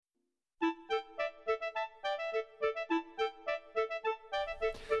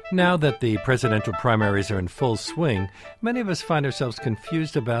Now that the presidential primaries are in full swing, many of us find ourselves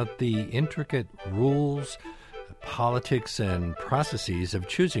confused about the intricate rules, politics, and processes of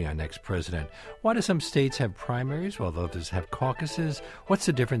choosing our next president. Why do some states have primaries while others have caucuses? What's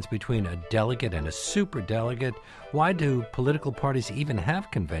the difference between a delegate and a superdelegate? Why do political parties even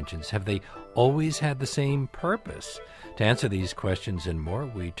have conventions? Have they always had the same purpose? To answer these questions and more,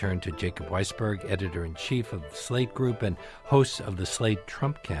 we turn to Jacob Weisberg, editor-in-chief of the Slate Group and host of the Slate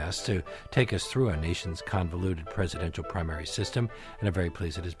Trumpcast, to take us through our nation's convoluted presidential primary system. And I'm very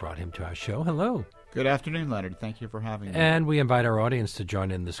pleased it has brought him to our show. Hello. Good afternoon, Leonard. Thank you for having me. And we invite our audience to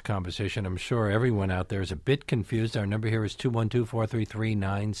join in this conversation. I'm sure everyone out there is a bit confused. Our number here is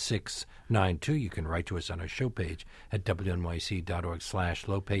 212-433-9692. You can write to us on our show page at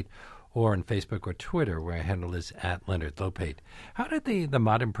wnyc.org/Lopate or on Facebook or Twitter, where our handle is @LeonardLopate. How did the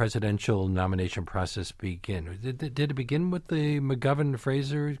modern presidential nomination process begin? Did it begin with the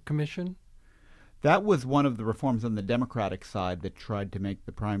McGovern-Fraser Commission? That was one of the reforms on the Democratic side that tried to make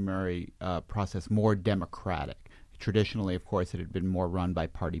the primary process more democratic. Traditionally, of course, it had been more run by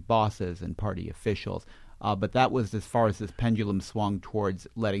party bosses and party officials. But that was as far as this pendulum swung towards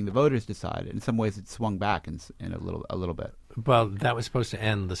letting the voters decide. In some ways, it swung back in a little bit. Well, that was supposed to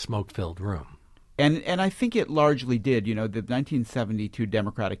end the smoke-filled room. And I think it largely did. You know, the 1972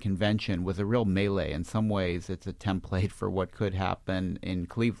 Democratic Convention was a real melee. In some ways, it's a template for what could happen in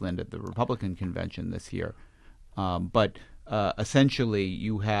Cleveland at the Republican Convention this year. But essentially,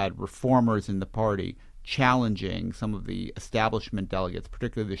 you had reformers in the party challenging some of the establishment delegates,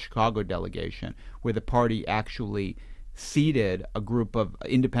 particularly the Chicago delegation, where the party actually seated a group of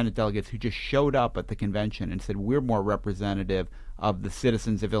independent delegates who just showed up at the convention and said, we're more representative of the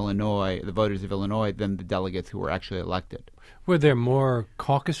citizens of Illinois, the voters of Illinois, than the delegates who were actually elected. Were there more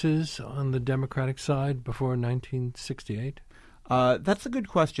caucuses on the Democratic side before 1968? That's a good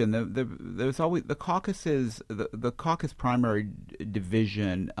question. There's always the caucuses. The caucus primary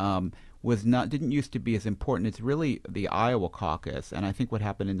division didn't used to be as important. It's really the Iowa caucus, and I think what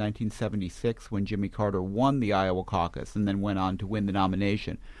happened in 1976 when Jimmy Carter won the Iowa caucus and then went on to win the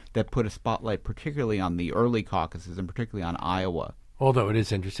nomination, that put a spotlight particularly on the early caucuses and particularly on Iowa. Although it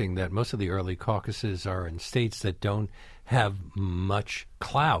is interesting that most of the early caucuses are in states that don't have much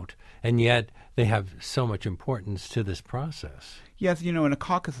clout, and yet they have so much importance to this process. Yes, you know, and a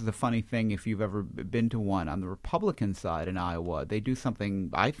caucus is a funny thing if you've ever been to one. On the Republican side in Iowa, they do something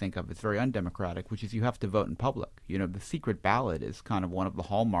I think of as very undemocratic, which is you have to vote in public. You know, the secret ballot is kind of one of the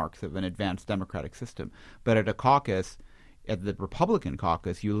hallmarks of an advanced democratic system. But at a caucus, at the Republican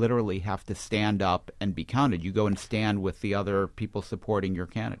caucus, you literally have to stand up and be counted. You go and stand with the other people supporting your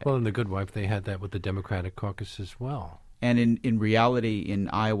candidate. Well, in the Good Wife, they had that with the Democratic caucus as well. And in reality, in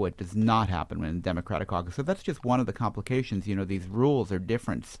Iowa, it does not happen in the Democratic caucus. So that's just one of the complications. You know, these rules are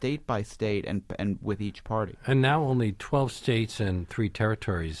different state by state and with each party. And now only 12 states and 3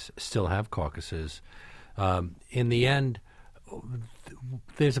 territories still have caucuses. In the end,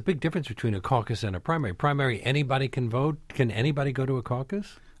 there's a big difference between a caucus and a primary. Primary, anybody can vote. Can anybody go to a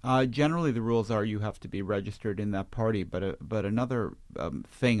caucus? Generally, the rules are you have to be registered in that party. But another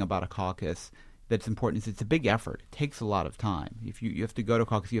thing about a caucus that's important is it's a big effort. It takes a lot of time. If you have to go to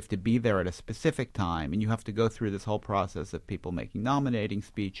caucus, you have to be there at a specific time, and you have to go through this whole process of people making nominating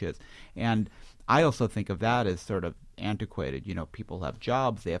speeches. And I also think of that as sort of antiquated. You know, people have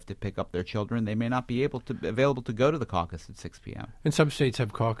jobs, they have to pick up their children. They may not be available to go to the caucus at 6 p.m. And some states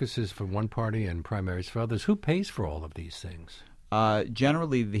have caucuses for one party and primaries for others. Who pays for all of these things?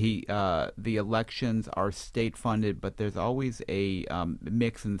 Generally, the elections are state-funded, but there's always a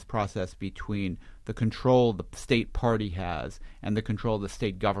mix in this process between the control the state party has and the control the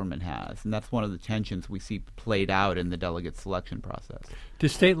state government has. And that's one of the tensions we see played out in the delegate selection process. Do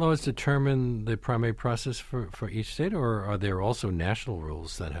state laws determine the primary process for each state, or are there also national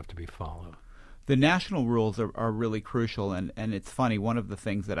rules that have to be followed? The national rules are really crucial, and it's funny. One of the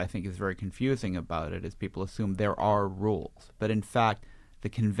things that I think is very confusing about it is people assume there are rules. But in fact, the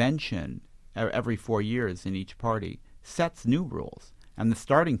convention, every 4 years in each party, sets new rules. And the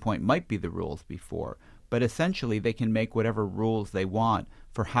starting point might be the rules before. But essentially, they can make whatever rules they want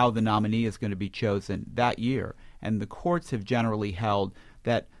for how the nominee is going to be chosen that year. And the courts have generally held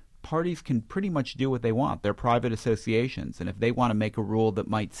that parties can pretty much do what they want. They're private associations. And if they want to make a rule that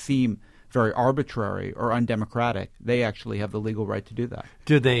might seem very arbitrary or undemocratic, they actually have the legal right to do that.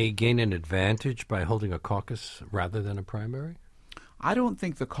 Do they gain an advantage by holding a caucus rather than a primary? I don't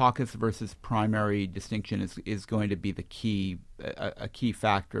think the caucus versus primary distinction is going to be the key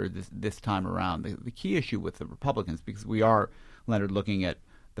factor this time around. The key issue with the Republicans, because we are, Leonard, looking at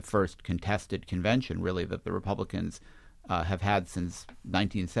the first contested convention, really, that the Republicans have had since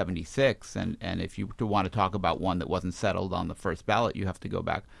 1976. And if you want to talk about one that wasn't settled on the first ballot, you have to go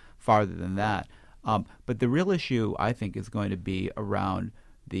back farther than that. But the real issue, I think, is going to be around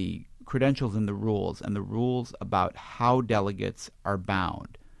the credentials and the rules about how delegates are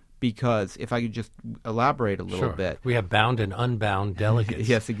bound. Because if I could just elaborate a little bit. We have bound and unbound delegates.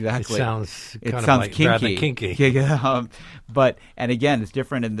 Yes, exactly. It sounds kinky. Rather kinky. And again, it's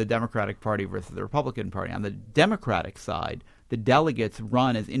different in the Democratic Party versus the Republican Party. On the Democratic side, the delegates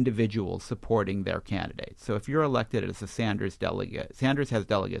run as individuals supporting their candidates. So if you're elected as a Sanders delegate, Sanders has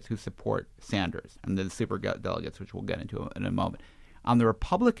delegates who support Sanders, and then the super delegates, which we'll get into in a moment. On the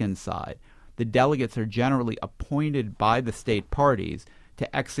Republican side, the delegates are generally appointed by the state parties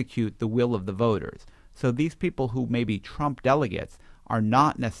to execute the will of the voters. So these people who may be Trump delegates are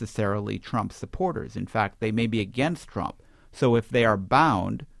not necessarily Trump supporters. In fact, they may be against Trump. So if they are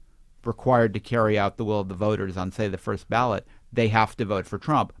bound, required to carry out the will of the voters on, say, the first ballot, they have to vote for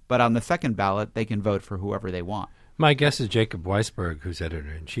Trump. But on the second ballot, they can vote for whoever they want. My guest is Jacob Weisberg, who's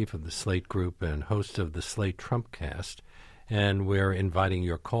editor-in-chief of the Slate Group and host of the Slate Trumpcast. And we're inviting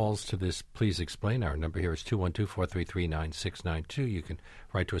your calls to this Please Explain. Our number here is 212-433-9692. You can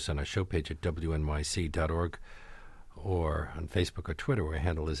write to us on our show page at wnyc.org or on Facebook or Twitter, where our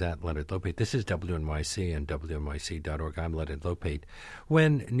handle is at Leonard Lopate. This is WNYC and WNYC.org. I'm Leonard Lopate.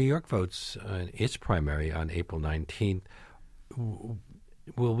 When New York votes its primary on April 19th,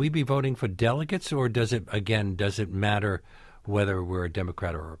 will we be voting for delegates, or does it matter whether we're a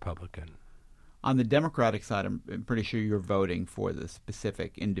Democrat or a Republican? On the Democratic side, I'm pretty sure you're voting for the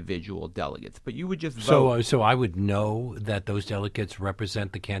specific individual delegates, but you would just vote. So I would know that those delegates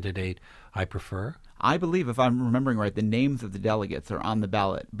represent the candidate I prefer? I believe, if I'm remembering right, the names of the delegates are on the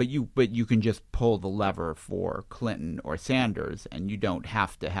ballot, but you can just pull the lever for Clinton or Sanders, and you don't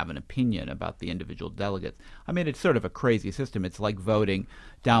have to have an opinion about the individual delegates. I mean, it's sort of a crazy system. It's like voting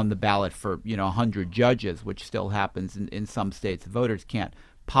down the ballot for 100 judges, which still happens in some states. Voters can't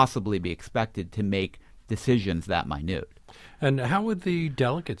possibly be expected to make decisions that minute. And how were the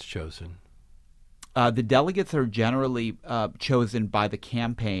delegates chosen? The delegates are generally chosen by the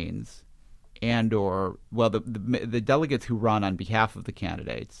campaigns, the delegates who run on behalf of the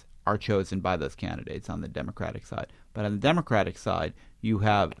candidates are chosen by those candidates on the Democratic side. But on the Democratic side, you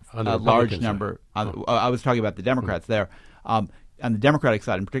have a large number. I was talking about the Democrats there. On the Democratic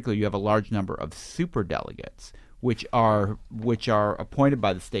side, in particular, you have a large number of superdelegates, which are appointed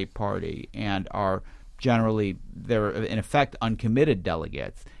by the state party and are generally, they're in effect uncommitted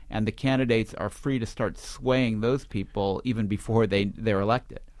delegates, and the candidates are free to start swaying those people even before they're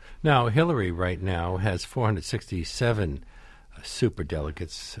elected. Now, Hillary right now has 467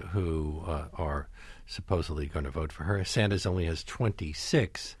 superdelegates who are supposedly going to vote for her. Sanders only has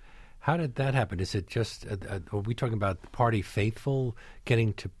 26. How did that happen? Is it just, are we talking about the party faithful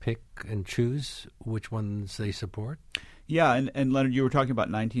getting to pick and choose which ones they support? Yeah, and Leonard, you were talking about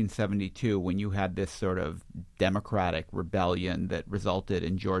 1972 when you had this sort of Democratic rebellion that resulted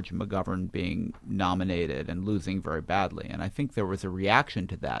in George McGovern being nominated and losing very badly. And I think there was a reaction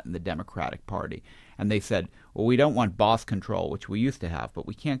to that in the Democratic Party. And they said, well, we don't want boss control, which we used to have, but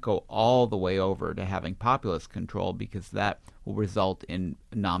we can't go all the way over to having populist control because that will result in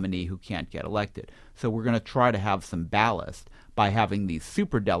a nominee who can't get elected. So we're going to try to have some ballast by having these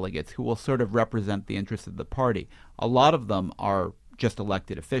superdelegates who will sort of represent the interests of the party. A lot of them are just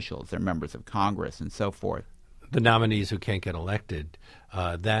elected officials. They're members of Congress and so forth. The nominees who can't get elected,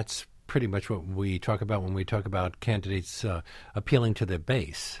 that's pretty much what we talk about when we talk about candidates appealing to their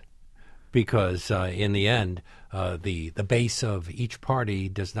base. Because in the end, the base of each party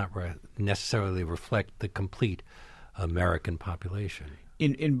does not necessarily reflect the complete American population.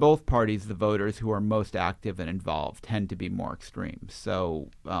 In both parties, the voters who are most active and involved tend to be more extreme.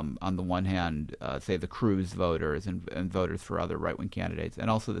 So on the one hand, say the Cruz voters and voters for other right-wing candidates, and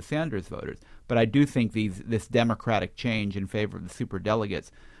also the Sanders voters. But I do think this democratic change in favor of the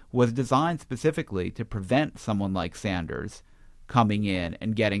superdelegates was designed specifically to prevent someone like Sanders coming in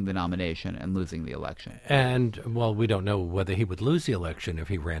and getting the nomination and losing the election. And, well, we don't know whether he would lose the election if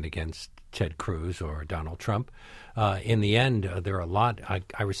he ran against Ted Cruz or Donald Trump. In the end, there are a lot.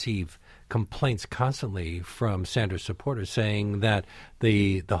 I receive complaints constantly from Sanders supporters saying that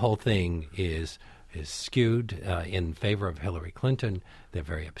the whole thing is skewed in favor of Hillary Clinton. They're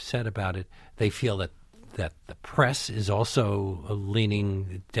very upset about it. They feel that the press is also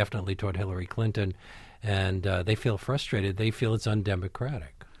leaning definitely toward Hillary Clinton. And they feel frustrated. They feel it's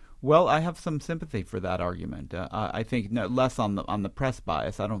undemocratic. Well, I have some sympathy for that argument. I think less on the press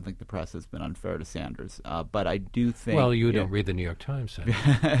bias. I don't think the press has been unfair to Sanders, but I do think. Well, you don't read the New York Times, so.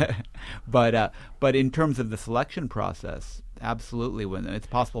 But in terms of the selection process, absolutely. When it's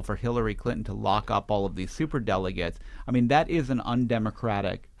possible for Hillary Clinton to lock up all of these superdelegates, I mean that is an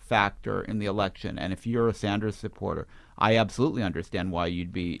undemocratic factor in the election. And if you're a Sanders supporter, I absolutely understand why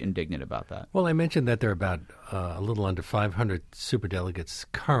you'd be indignant about that. Well, I mentioned that there are about a little under 500 superdelegates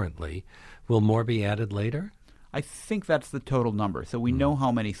currently. Will more be added later? I think that's the total number. So we know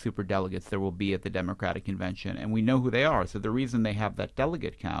how many superdelegates there will be at the Democratic Convention, and we know who they are. So the reason they have that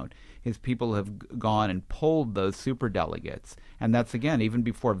delegate count is people have gone and polled those superdelegates. And that's, again, even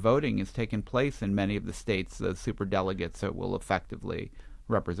before voting has taken place in many of the states, those superdelegates that will effectively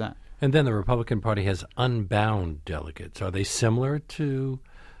represent. And then the Republican Party has unbound delegates. Are they similar to,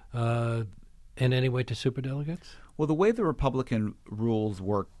 in any way, to superdelegates? Well, the way the Republican rules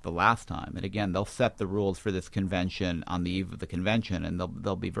worked the last time, and again, they'll set the rules for this convention on the eve of the convention, and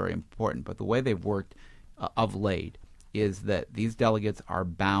they'll be very important. But the way they've worked of late is that these delegates are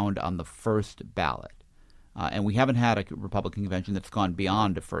bound on the first ballot. And we haven't had a Republican convention that's gone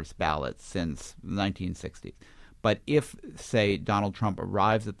beyond a first ballot since the 1960s. But if, say, Donald Trump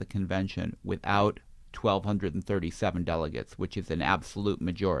arrives at the convention without 1,237 delegates, which is an absolute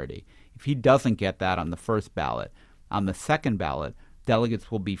majority, if he doesn't get that on the first ballot, on the second ballot, delegates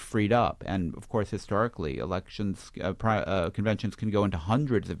will be freed up. And, of course, historically, conventions can go into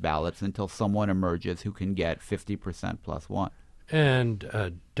hundreds of ballots until someone emerges who can get 50% plus one.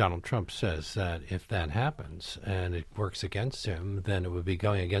 And Donald Trump says that if that happens and it works against him, then it would be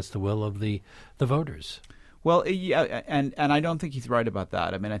going against the will of the voters. Well, yeah, and I don't think he's right about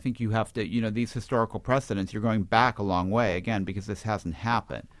that. I mean, I think you have to, these historical precedents, you're going back a long way, again, because this hasn't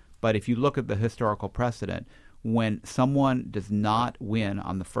happened. But if you look at the historical precedent, when someone does not win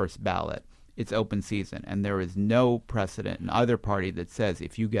on the first ballot, it's open season. And there is no precedent in either party that says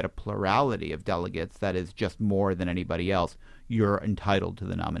if you get a plurality of delegates, that is just more than anybody else, you're entitled to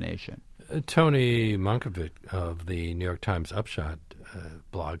the nomination. Tony Mankiewicz of the New York Times Upshot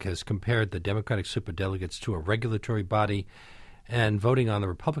blog has compared the Democratic superdelegates to a regulatory body and voting on the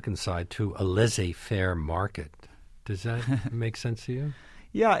Republican side to a laissez-faire market. Does that make sense to you?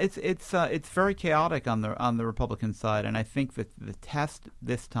 Yeah, it's very chaotic on the Republican side, and I think that the test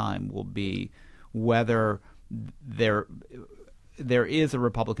this time will be whether there is a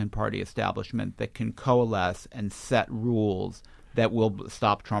Republican Party establishment that can coalesce and set rules that will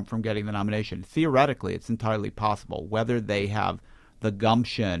stop Trump from getting the nomination. Theoretically, it's entirely possible. Whether they have the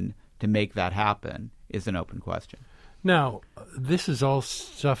gumption to make that happen is an open question. Now, this is all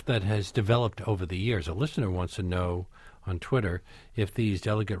stuff that has developed over the years. A listener wants to know on Twitter if these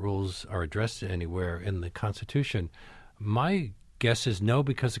delegate rules are addressed anywhere in the Constitution. My guess is no,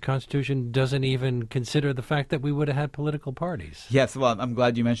 because the Constitution doesn't even consider the fact that we would have had political parties. Yes, well, I'm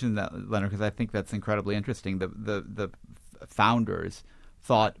glad you mentioned that, Leonard, because I think that's incredibly interesting. The founders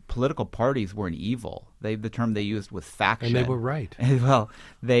thought political parties were an evil. The term they used was faction, and they were right. Well,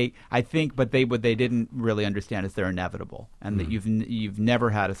 what they didn't really understand is they're inevitable, and that you've never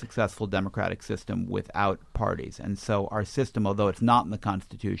had a successful democratic system without parties. And so our system, although it's not in the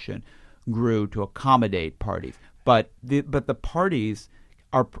Constitution, grew to accommodate parties. But the parties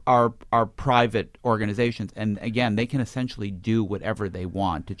are private organizations, and again, they can essentially do whatever they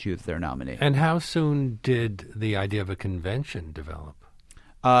want to choose their nominee. And how soon did the idea of a convention develop?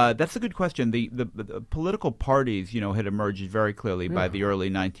 That's a good question. The political parties, had emerged very clearly by the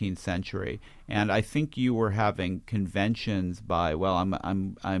early 19th century, and I think you were having conventions by. Well,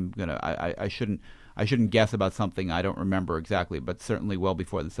 I shouldn't guess about something I don't remember exactly, but certainly well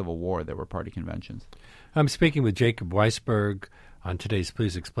before the Civil War, there were party conventions. I'm speaking with Jacob Weisberg on today's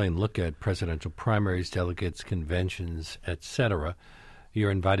Please Explain look at presidential primaries, delegates, conventions, etc.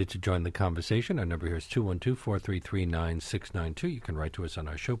 You're invited to join the conversation. Our number here is 212-433-9692. You can write to us on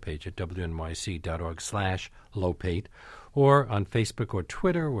our show page at wnyc.org/Lopate or on Facebook or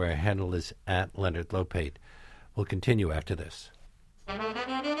Twitter, where our handle is @LeonardLopate. We'll continue after this.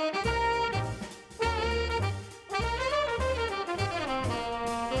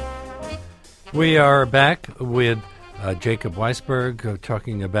 We are back with Jacob Weisberg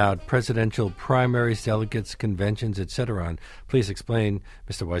talking about presidential primaries, delegates, conventions, etc. And Please Explain.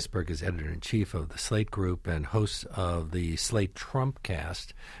 Mr. Weisberg is editor-in-chief of the Slate Group and host of the Slate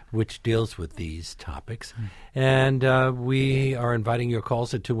Trumpcast, which deals with these topics. And we are inviting your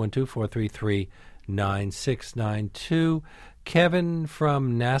calls at 212-433-9692. Kevin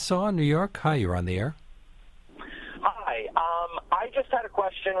from Nassau, New York. Hi, you're on the air. Hi. I just had a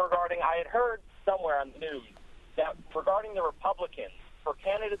question regarding, I had heard somewhere on the news that regarding the Republicans, for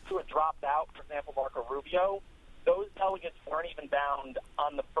candidates who had dropped out, for example, Marco Rubio, those delegates weren't even bound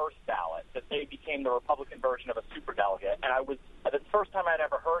on the first ballot, that they became the Republican version of a superdelegate. And the first time I'd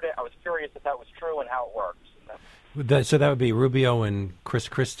ever heard it, I was curious if that was true and how it works. So that would be Rubio and Chris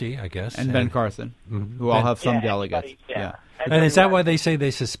Christie, I guess. And Ben Carson, who all have some delegates. Yeah. And is that why they say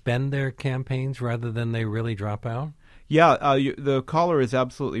they suspend their campaigns rather than they really drop out? Yeah, the caller is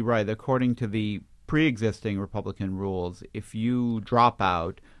absolutely right. According to the pre-existing Republican rules, if you drop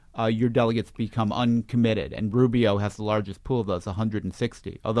out, your delegates become uncommitted, and Rubio has the largest pool of those,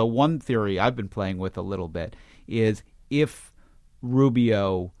 160. Although one theory I've been playing with a little bit is if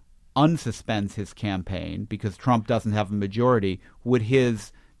Rubio unsuspends his campaign because Trump doesn't have a majority, would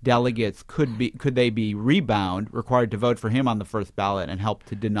his delegates could they be required to vote for him on the first ballot and help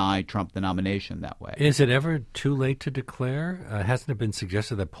to deny Trump the nomination that way? Is it ever too late to declare? Hasn't it been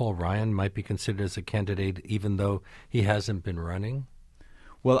suggested that Paul Ryan might be considered as a candidate even though he hasn't been running?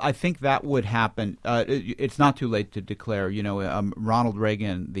 Well, I think that would happen. It's not too late to declare. Ronald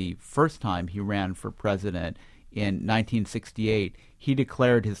Reagan, the first time he ran for president in 1968, he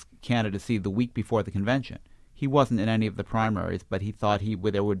declared his candidacy the week before the convention. He wasn't in any of the primaries, but he thought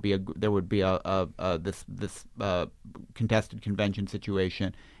there would be this contested convention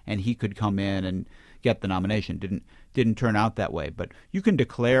situation, and he could come in and get the nomination. Didn't turn out that way. But you can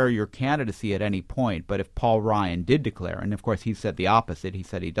declare your candidacy at any point. But if Paul Ryan did declare, and of course he said the opposite, he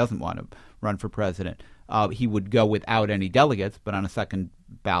said he doesn't want to run for president, he would go without any delegates, but on a second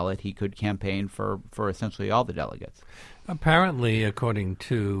ballot he could campaign for essentially all the delegates. Apparently, according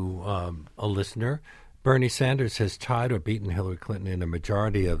to a listener, Bernie Sanders has tied or beaten Hillary Clinton in a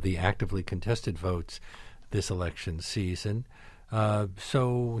majority of the actively contested votes this election season.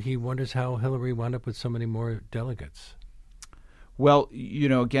 So he wonders how Hillary wound up with so many more delegates. Well,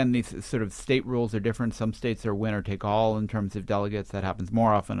 again, these sort of state rules are different. Some states are winner take all in terms of delegates. That happens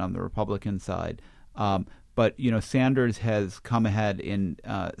more often on the Republican side. But Sanders has come ahead in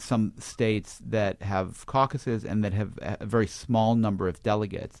some states that have caucuses and that have a very small number of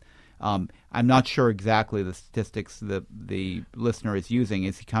delegates. I'm not sure exactly the statistics the listener is using.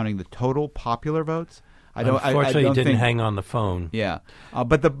 Is he counting the total popular votes? Unfortunately, he didn't hang on the phone. Yeah,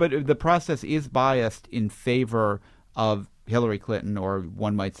 but the process is biased in favor of Hillary Clinton, or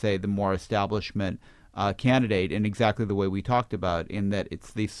one might say the more establishment candidate, in exactly the way we talked about, in that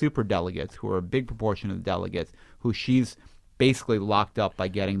it's the super delegates who are a big proportion of the delegates who she's basically locked up by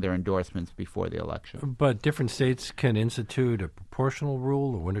getting their endorsements before the election. But different states can institute a proportional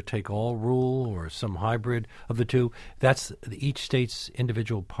rule, a winner-take-all rule, or some hybrid of the two. That's each state's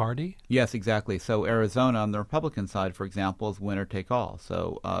individual party? Yes, exactly. So Arizona, on the Republican side, for example, is winner-take-all.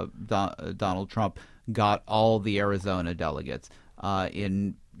 So Donald Trump got all the Arizona delegates.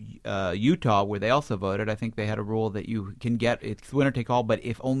 In Utah, where they also voted, I think they had a rule that you can get it's winner take all, but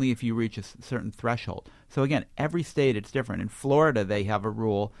only if you reach a certain threshold. So again, every state it's different. In Florida, they have a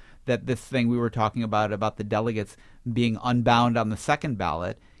rule that this thing we were talking about the delegates being unbound on the second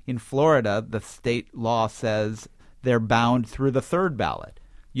ballot. In Florida, the state law says they're bound through the third ballot.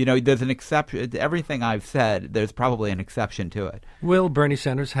 There's an exception. Everything I've said, there's probably an exception to it. Will Bernie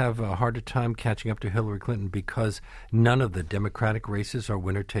Sanders have a harder time catching up to Hillary Clinton because none of the Democratic races are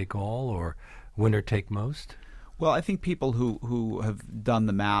winner-take-all or winner-take-most? Well, I think people who have done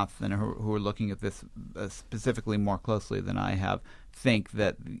the math and who are looking at this specifically more closely than I have think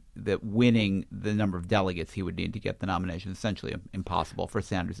that winning the number of delegates he would need to get the nomination is essentially impossible for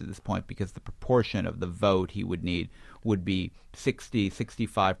Sanders at this point, because the proportion of the vote he would need would be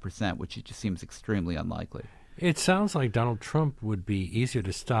 65%, which it just seems extremely unlikely. It sounds like Donald Trump would be easier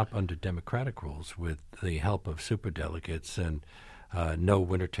to stop under Democratic rules with the help of superdelegates and no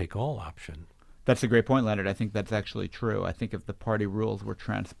winner-take-all option. That's a great point, Leonard. I think that's actually true. I think if the party rules were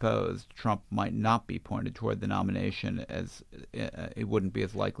transposed, Trump might not be pointed toward the nomination, as it wouldn't be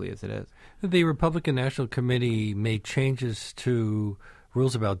as likely as it is. The Republican National Committee made changes to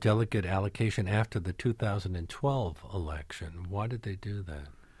rules about delegate allocation after the 2012 election. Why did they do that?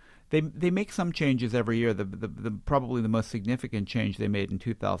 They make some changes every year. The probably the most significant change they made in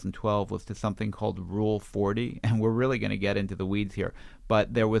 2012 was to something called Rule 40, and we're really going to get into the weeds here.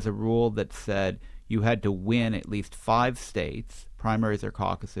 But there was a rule that said you had to win at least 5 states, primaries or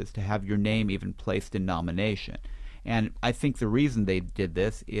caucuses, to have your name even placed in nomination. And I think the reason they did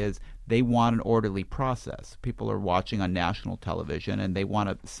this is they want an orderly process. People are watching on national television, and they want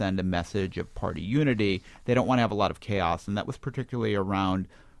to send a message of party unity. They don't want to have a lot of chaos, and that was particularly around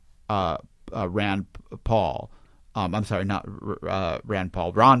Ron Paul,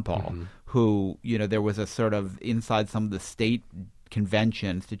 mm-hmm. who, there was a sort of inside some of the state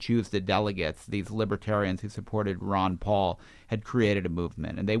conventions to choose the delegates, these libertarians who supported Ron Paul had created a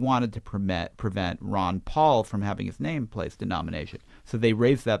movement, and they wanted to prevent Ron Paul from having his name placed in nomination. So they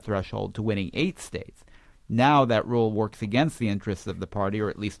raised that threshold to winning 8 states. Now that rule works against the interests of the party, or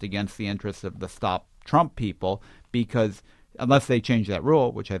at least against the interests of the Stop Trump people, because unless they change that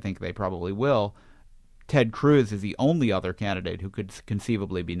rule, which I think they probably will, Ted Cruz is the only other candidate who could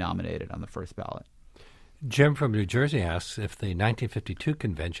conceivably be nominated on the first ballot. Jim from New Jersey asks if the 1952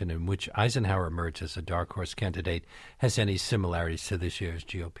 convention in which Eisenhower emerged as a dark horse candidate has any similarities to this year's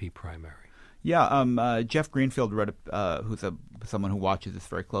GOP primary. Yeah, Jeff Greenfield wrote, who's someone who watches this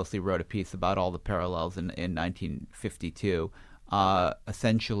very closely, wrote a piece about all the parallels in 1952.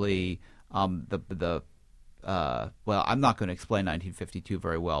 Essentially, well, I'm not going to explain 1952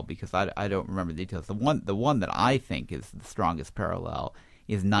 very well because I don't remember the details. The one that I think is the strongest parallel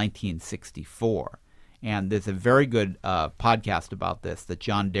is 1964. And there's a very good podcast about this that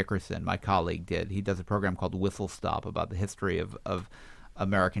John Dickerson, my colleague, did. He does a program called Whistle Stop about the history of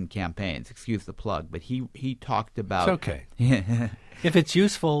American campaigns. Excuse the plug, but he talked about... It's okay. If it's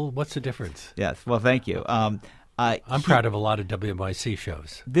useful, what's the difference? Yes, well, thank you. I'm proud of a lot of WNYC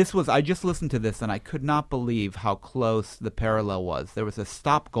shows. I just listened to this, and I could not believe how close the parallel was. There was a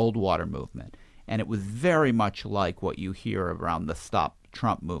Stop Goldwater movement, and it was very much like what you hear around the Stop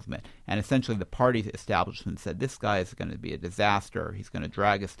Trump movement. And essentially the party establishment said, this guy is going to be a disaster. He's going to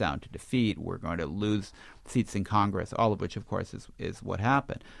drag us down to defeat. We're going to lose seats in Congress, all of which, of course, is what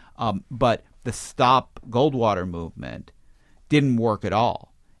happened. But the Stop Goldwater movement didn't work at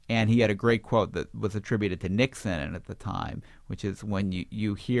all. And he had a great quote that was attributed to Nixon at the time, which is when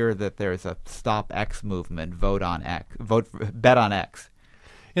you hear that there's a Stop X movement, bet on X.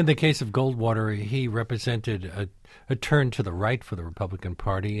 In the case of Goldwater, he represented a turn to the right for the Republican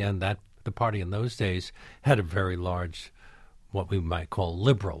Party, and that the party in those days had a very large, what we might call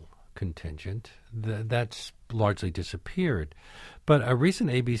liberal contingent. That's largely disappeared. But a recent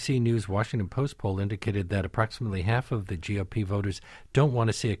ABC News Washington Post poll indicated that approximately half of the GOP voters don't want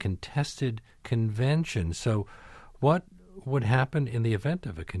to see a contested convention. So what would happen in the event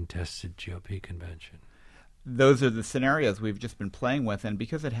of a contested GOP convention? Those are the scenarios we've just been playing with, and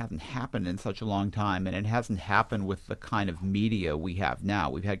because it hasn't happened in such a long time, and it hasn't happened with the kind of media we have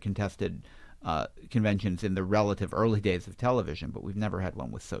now. We've had contested conventions in the relative early days of television, but we've never had one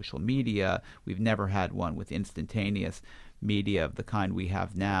with social media. We've never had one with instantaneous media of the kind we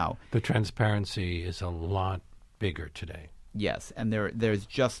have now. The transparency is a lot bigger today. Yes, and there's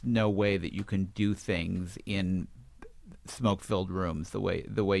just no way that you can do things in smoke-filled rooms the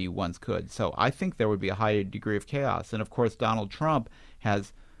way you once could. So I think there would be a higher degree of chaos. And of course, Donald Trump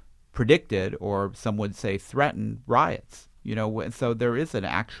has predicted, or some would say threatened, riots. So there is an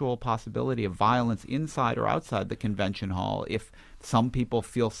actual possibility of violence inside or outside the convention hall if some people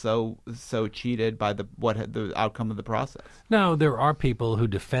feel so cheated by the outcome of the process. Now, there are people who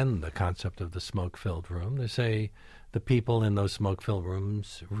defend the concept of the smoke-filled room. They say the people in those smoke-filled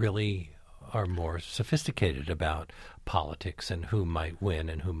rooms really are more sophisticated about politics and who might win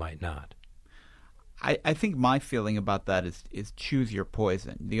and who might not. I think my feeling about that is choose your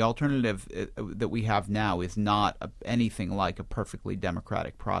poison. The alternative that we have now is not anything like a perfectly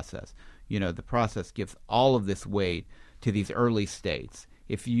democratic process. The process gives all of this weight to these early states.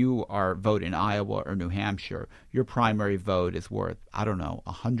 If you vote in Iowa or New Hampshire, your primary vote is worth,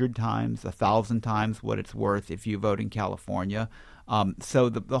 100 times, 1,000 times what it's worth if you vote in California. So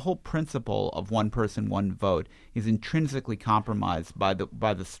the whole principle of one person, one vote is intrinsically compromised by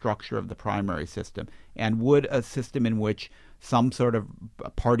the structure of the primary system. And would a system in which some sort of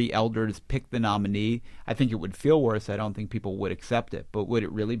party elders pick the nominee, I think it would feel worse. I don't think people would accept it. But would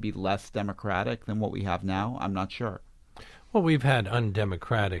it really be less democratic than what we have now? I'm not sure. Well, we've had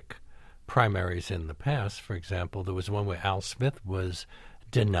undemocratic primaries in the past. For example, there was one where Al Smith was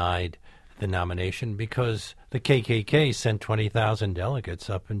denied the nomination because the KKK sent 20,000 delegates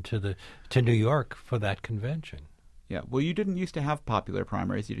up to New York for that convention. Yeah, well, you didn't used to have popular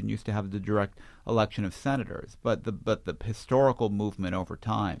primaries. You didn't used to have the direct election of senators. But the historical movement over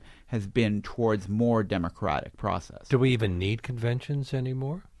time has been towards more democratic process. Do we even need conventions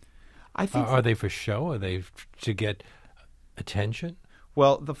anymore? I think are they for show? Are they to get attention?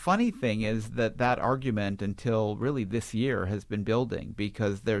 Well, the funny thing is that argument until really this year has been building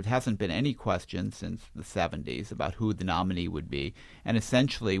because there hasn't been any question since the 70s about who the nominee would be. And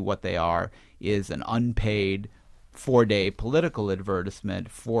essentially what they are is an unpaid 4-day political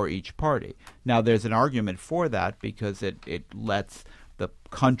advertisement for each party. Now, there's an argument for that because it lets the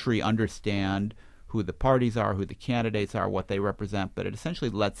country understand who the parties are, who the candidates are, what they represent, but it essentially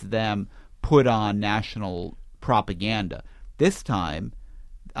lets them put on national propaganda. This time,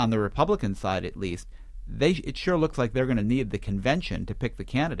 on the Republican side at least, it sure looks like they're going to need the convention to pick the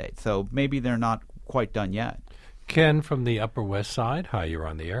candidate. So maybe they're not quite done yet. Ken from the Upper West Side. Hi, you're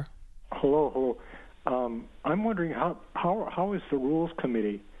on the air. Hello. I'm wondering how is the Rules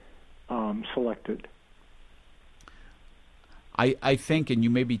Committee selected? I think, and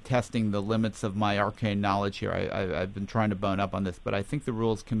you may be testing the limits of my arcane knowledge here, I've been trying to bone up on this, but I think the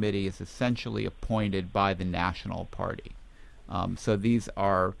Rules Committee is essentially appointed by the National Party. So these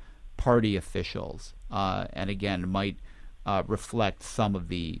are party officials, and again, might reflect some of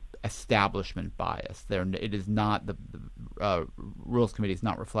the establishment bias. It is not the Rules Committee is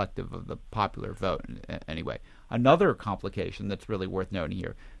not reflective of the popular vote anyway. Another complication that's really worth noting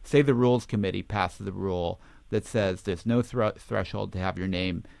here: say the Rules Committee passes the rule that says there's no threshold to have your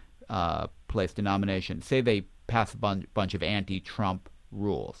name placed in nomination. Say they pass a bunch of anti-Trump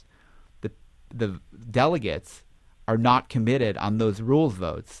rules. The delegates are not committed on those rules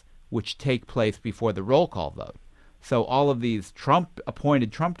votes, which take place before the roll call vote. So all of these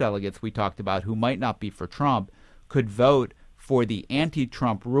appointed Trump delegates we talked about who might not be for Trump could vote for the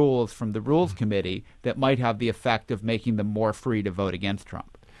anti-Trump rules from the Rules Committee that might have the effect of making them more free to vote against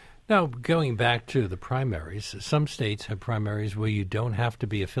Trump. Now, going back to the primaries, some states have primaries where you don't have to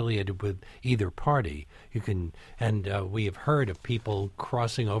be affiliated with either party. You can, and we have heard of people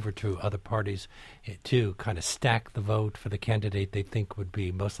crossing over to other parties to kind of stack the vote for the candidate they think would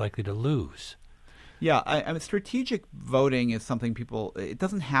be most likely to lose. Yeah, I mean, strategic voting is something it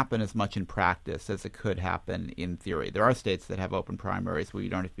doesn't happen as much in practice as it could happen in theory. There are states that have open primaries where you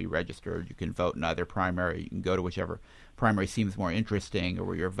don't have to be registered. You can vote in either primary. You can go to whichever primary seems more interesting or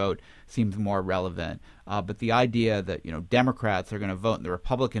where your vote seems more relevant. But the idea that, Democrats are going to vote in the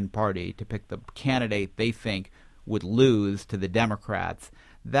Republican Party to pick the candidate they think would lose to the Democrats,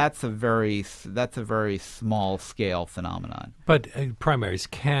 that's a very small scale phenomenon. But primaries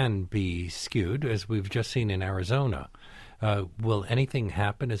can be skewed, as we've just seen in Arizona. Will anything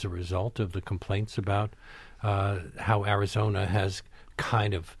happen as a result of the complaints about how Arizona has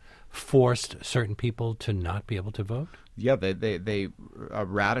kind of forced certain people to not be able to vote? Yeah, they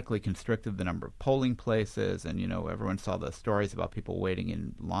radically constricted the number of polling places, and everyone saw the stories about people waiting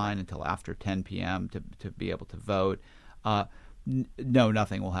in line until after 10 p.m. to be able to vote. No,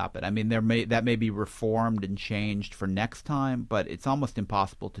 nothing will happen. I mean, that may be reformed and changed for next time, but it's almost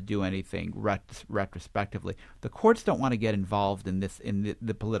impossible to do anything retrospectively. The courts don't want to get involved in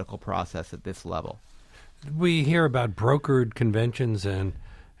the political process at this level. We hear about brokered conventions and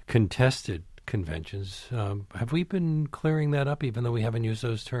contested conventions. Have we been clearing that up, even though we haven't used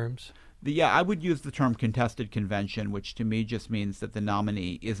those terms? Yeah, I would use the term contested convention, which to me just means that the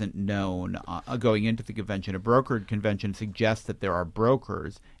nominee isn't known going into the convention. A brokered convention suggests that there are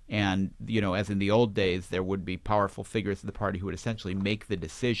brokers, and, as in the old days, there would be powerful figures of the party who would essentially make the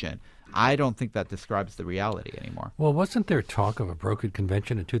decision. I don't think that describes the reality anymore. Well, wasn't there talk of a brokered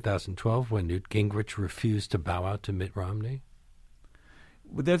convention in 2012 when Newt Gingrich refused to bow out to Mitt Romney?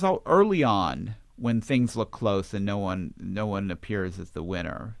 There's early on, when things look close and no one appears as the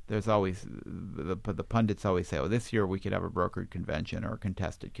winner, there's always the pundits always say, this year we could have a brokered convention or a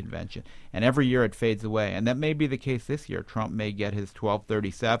contested convention, and every year it fades away. And that may be the case this year. Trump may get his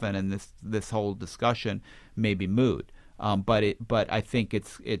 1237, and this whole discussion may be moot. But I think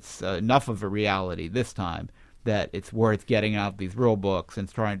it's enough of a reality this time that it's worth getting out these rule books and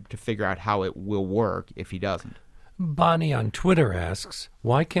trying to figure out how it will work if he doesn't. Bonnie on Twitter asks,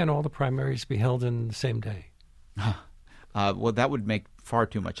 why can't all the primaries be held in the same day? Well, that would make far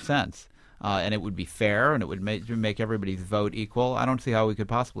too much sense. And it would be fair, and it would make everybody's vote equal. I don't see how we could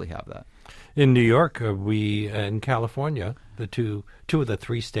possibly have that. In New York, in California, the two of the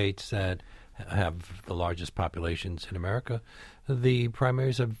three states that have the largest populations in America, the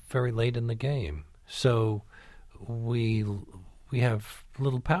primaries are very late in the game. So we have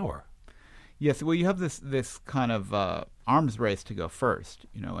little power. Yes, well, you have this kind of arms race to go first,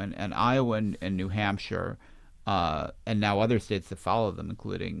 and Iowa and New Hampshire, and now other states that follow them,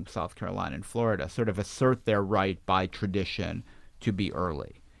 including South Carolina and Florida, sort of assert their right by tradition to be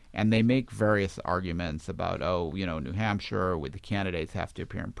early. And they make various arguments about, New Hampshire, where the candidates have to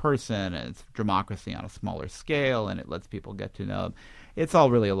appear in person, and it's democracy on a smaller scale, and it lets people get to know them. It's all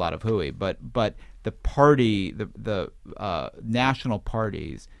really a lot of hooey, but the party, the national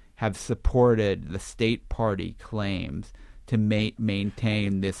parties have supported the state party claims to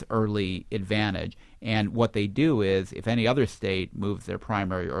maintain this early advantage. And what they do is, if any other state moves their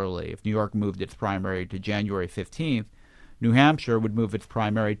primary early, if New York moved its primary to January 15th, New Hampshire would move its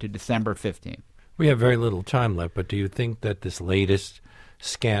primary to December 15th. We have very little time left, but do you think that this latest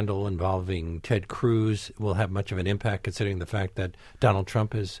scandal involving Ted Cruz will have much of an impact, considering the fact that Donald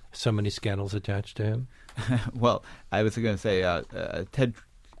Trump has so many scandals attached to him? Well, I was going to say Ted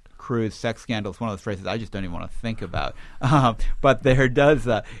Cruz sex scandal is one of those phrases I just don't even want to think about. But it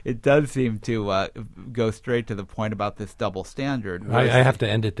does seem to go straight to the point about this double standard. I have to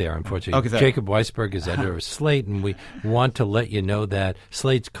end it there, unfortunately. Okay, Jacob Weisberg is editor of Slate, and we want to let you know that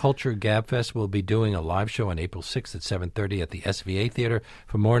Slate's Culture Gabfest will be doing a live show on April 6th at 7:30 at the SVA Theater.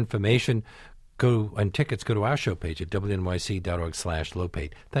 For more information and tickets, go to our show page at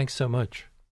wnyc.org/Lopate. Thanks so much.